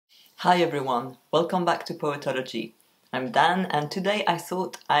Hi everyone, welcome back to Poetology. I'm Dan and today I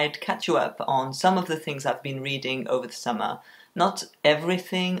thought I'd catch you up on some of the things I've been reading over the summer. Not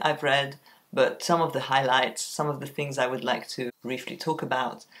everything I've read, but some of the highlights, some of the things I would like to briefly talk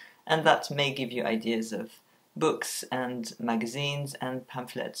about, and that may give you ideas of books and magazines and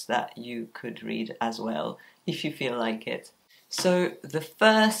pamphlets that you could read as well, if you feel like it. So the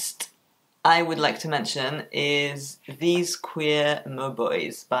first I would like to mention is These Queer Mo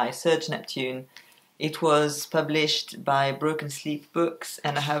Boys by Serge Neptune. It was published by Broken Sleep Books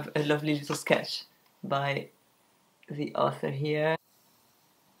and I have a lovely little sketch by the author here.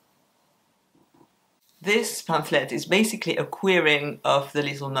 This pamphlet is basically a queering of The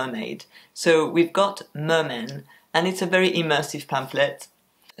Little Mermaid. So we've got mermen and it's a very immersive pamphlet.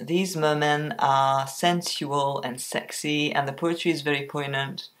 These mermen are sensual and sexy and the poetry is very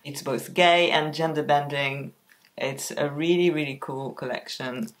poignant. It's both gay and gender bending. It's a really cool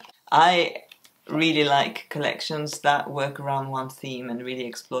collection. I really like collections that work around one theme and really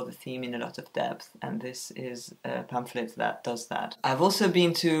explore the theme in a lot of depth, and this is a pamphlet that does that. I've also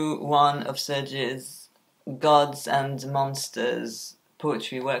been to one of Serge's Gods and Monsters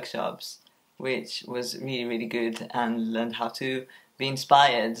poetry workshops, which was really good, and learned how to be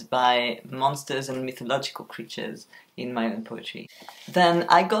inspired by monsters and mythological creatures in my own poetry. Then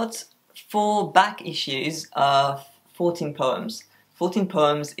I got 4 back issues of 14 Poems. 14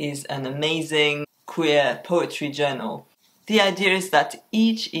 Poems is an amazing queer poetry journal. The idea is that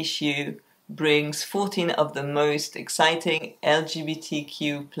each issue brings 14 of the most exciting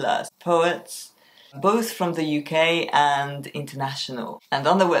LGBTQ+ poets, both from the UK and international. And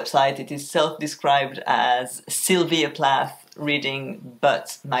on the website it is self-described as Sylvia Plath reading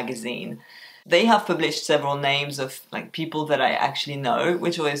But magazine. They have published several names of people that I actually know,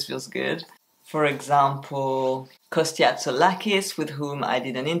 which always feels good. For example, Kostya, with whom I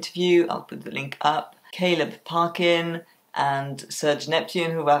did an interview, I'll put the link up, Caleb Parkin and Serge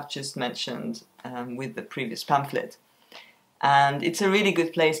Neptune, who I've just mentioned with the previous pamphlet. And it's a really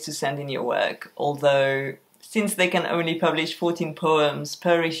good place to send in your work, although since they can only publish 14 poems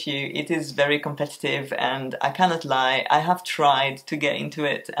per issue, it is very competitive, and I cannot lie, I have tried to get into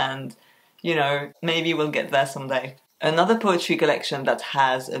it and, you know, maybe we'll get there someday. Another poetry collection that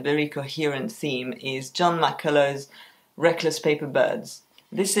has a very coherent theme is John McCullough's Reckless Paper Birds.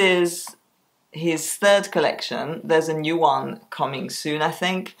 This is his 3rd collection. There's a new one coming soon, I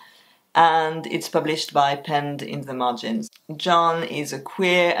think, and it's published by Penned in the Margins. John is a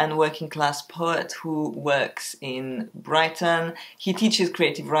queer and working class poet who works in Brighton. He teaches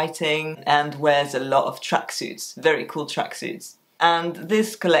creative writing and wears a lot of tracksuits, very cool tracksuits. And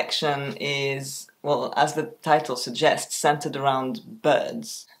this collection is, well, as the title suggests, centered around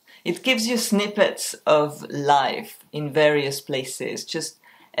birds. It gives you snippets of life in various places, just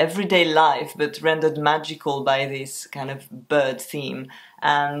everyday life, but rendered magical by this kind of bird theme.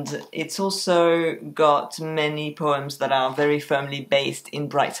 And it's also got many poems that are very firmly based in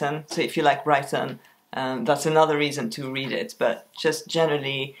Brighton. So if you like Brighton, that's another reason to read it. But just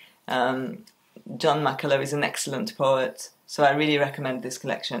generally, John McCullough is an excellent poet, so I really recommend this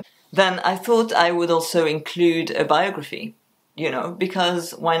collection. Then I thought I would also include a biography, you know,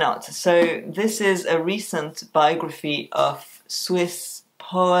 because why not? So this is a recent biography of Swiss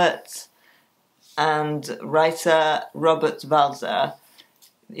poet and writer Robert Walser.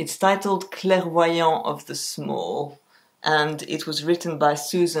 It's titled Clairvoyant of the Small, and it was written by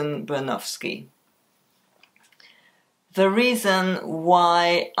Susan Bernowski. The reason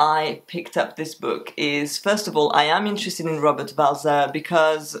why I picked up this book is, first of all, I am interested in Robert Walser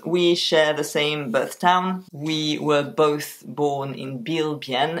because we share the same birth town. We were both born in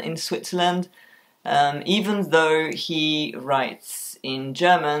Biel-Bienne in Switzerland, even though he writes in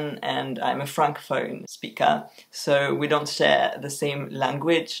German and I'm a francophone speaker, so we don't share the same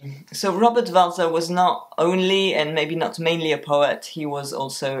language. So Robert Walser was not only, and maybe not mainly, a poet, he was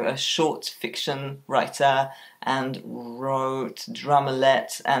also a short fiction writer and wrote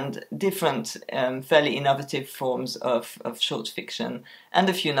dramalette and different fairly innovative forms of short fiction, and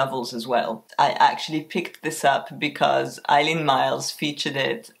a few novels as well. I actually picked this up because Eileen Myles featured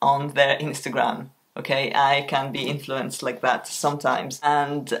it on their Instagram. Okay, I can be influenced like that sometimes.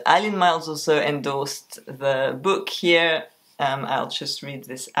 And Eileen Myles also endorsed the book here. I'll just read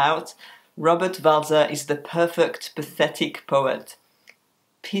this out. Robert Walser is the perfect, pathetic poet.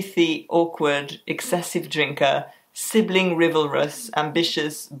 Pithy, awkward, excessive drinker, sibling rivalrous,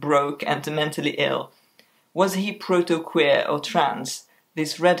 ambitious, broke, and mentally ill. Was he proto-queer or trans?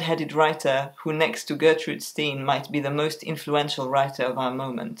 This red-headed writer, who next to Gertrude Stein might be the most influential writer of our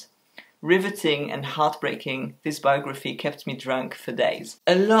moment. riveting and heartbreaking. This biography kept me drunk for days.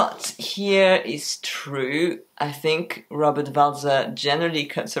 A lot here is true. I think Robert Walser generally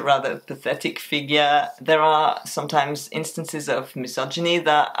cuts a rather pathetic figure. There are sometimes instances of misogyny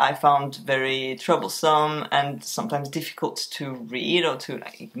that I found very troublesome and sometimes difficult to read or to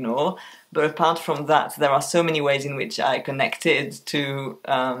ignore. But apart from that, there are so many ways in which I connected to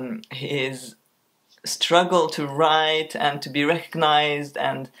his struggle to write and to be recognized,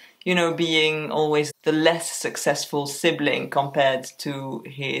 and, you know, being always the less successful sibling compared to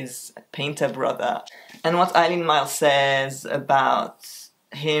his painter brother. And what Eileen Myles says about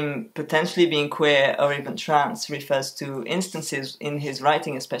him potentially being queer or even trans refers to instances in his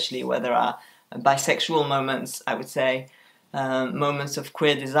writing especially where there are bisexual moments, I would say, moments of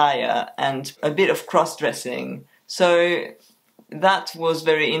queer desire and a bit of cross-dressing. So that was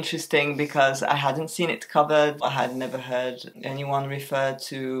very interesting because I hadn't seen it covered. I had never heard anyone refer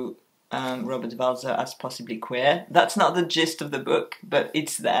to Robert Walser as possibly queer. That's not the gist of the book, but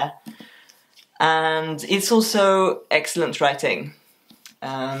it's there. And it's also excellent writing.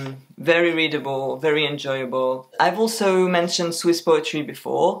 Very readable, very enjoyable. I've also mentioned Swiss poetry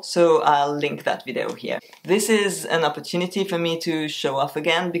before, so I'll link that video here. This is an opportunity for me to show off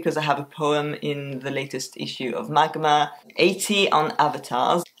again because I have a poem in the latest issue of Magma, 80 on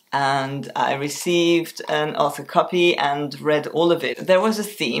avatars, and I received an author copy and read all of it. There was a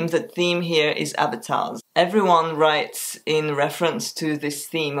theme. The theme here is avatars. Everyone writes in reference to this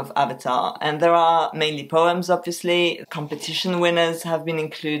theme of avatar, and there are mainly poems, obviously. Competition winners have been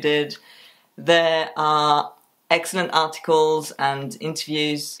included. There are excellent articles and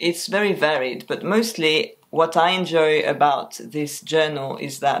interviews. It's very varied, but mostly what I enjoy about this journal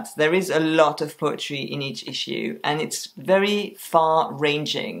is that there is a lot of poetry in each issue, and it's very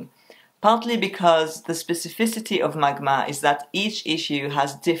far-ranging. Partly because the specificity of Magma is that each issue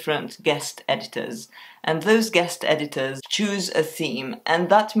has different guest editors, and those guest editors choose a theme, and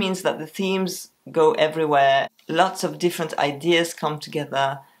that means that the themes go everywhere. Lots of different ideas come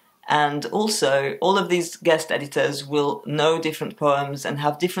together, and also all of these guest editors will know different poems and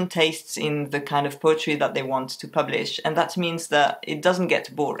have different tastes in the kind of poetry that they want to publish, and that means that it doesn't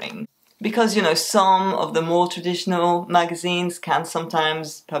get boring. Because, you know, some of the more traditional magazines can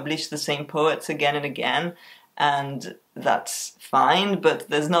sometimes publish the same poets again and again, and that's fine, but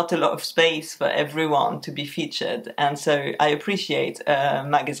there's not a lot of space for everyone to be featured. And so I appreciate a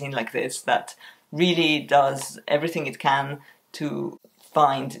magazine like this that really does everything it can to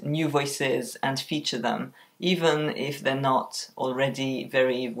find new voices and feature them, even if they're not already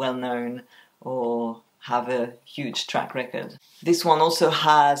very well known or have a huge track record. This one also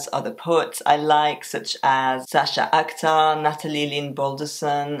has other poets I like, such as Sasha Akhtar, Natalie Lynn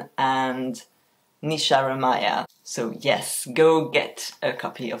Balderson, and Nisha Ramaya. So yes, go get a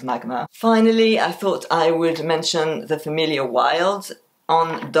copy of Magma. Finally, I thought I would mention The Familiar Wild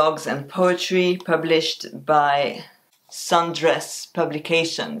on Dogs and Poetry, published by Sundress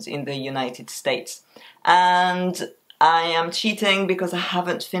Publications in the United States. And I am cheating because I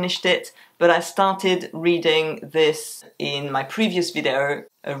haven't finished it, but I started reading this in my previous video,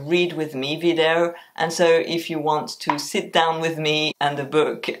 a Read With Me video, and so if you want to sit down with me and a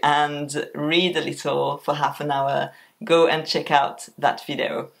book and read a little for half an hour, go and check out that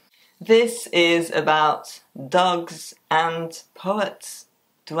video. This is about dogs and poets.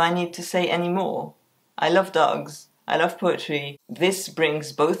 Do I need to say any more? I love dogs, I love poetry. This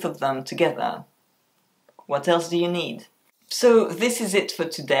brings both of them together. What else do you need? So this is it for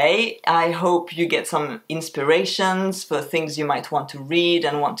today. I hope you get some inspirations for things you might want to read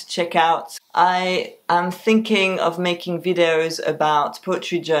and want to check out. I am thinking of making videos about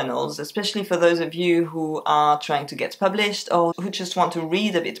poetry journals, especially for those of you who are trying to get published or who just want to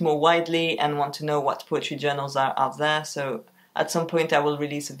read a bit more widely and want to know what poetry journals are out there. So at some point I will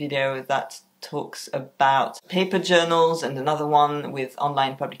release a video that talks about paper journals and another one with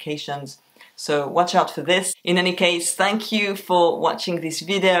online publications. So watch out for this. In any case, thank you for watching this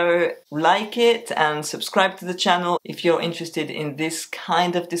video. Like it and subscribe to the channel if you're interested in this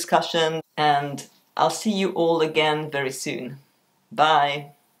kind of discussion. And I'll see you all again very soon.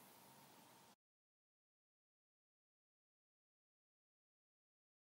 Bye.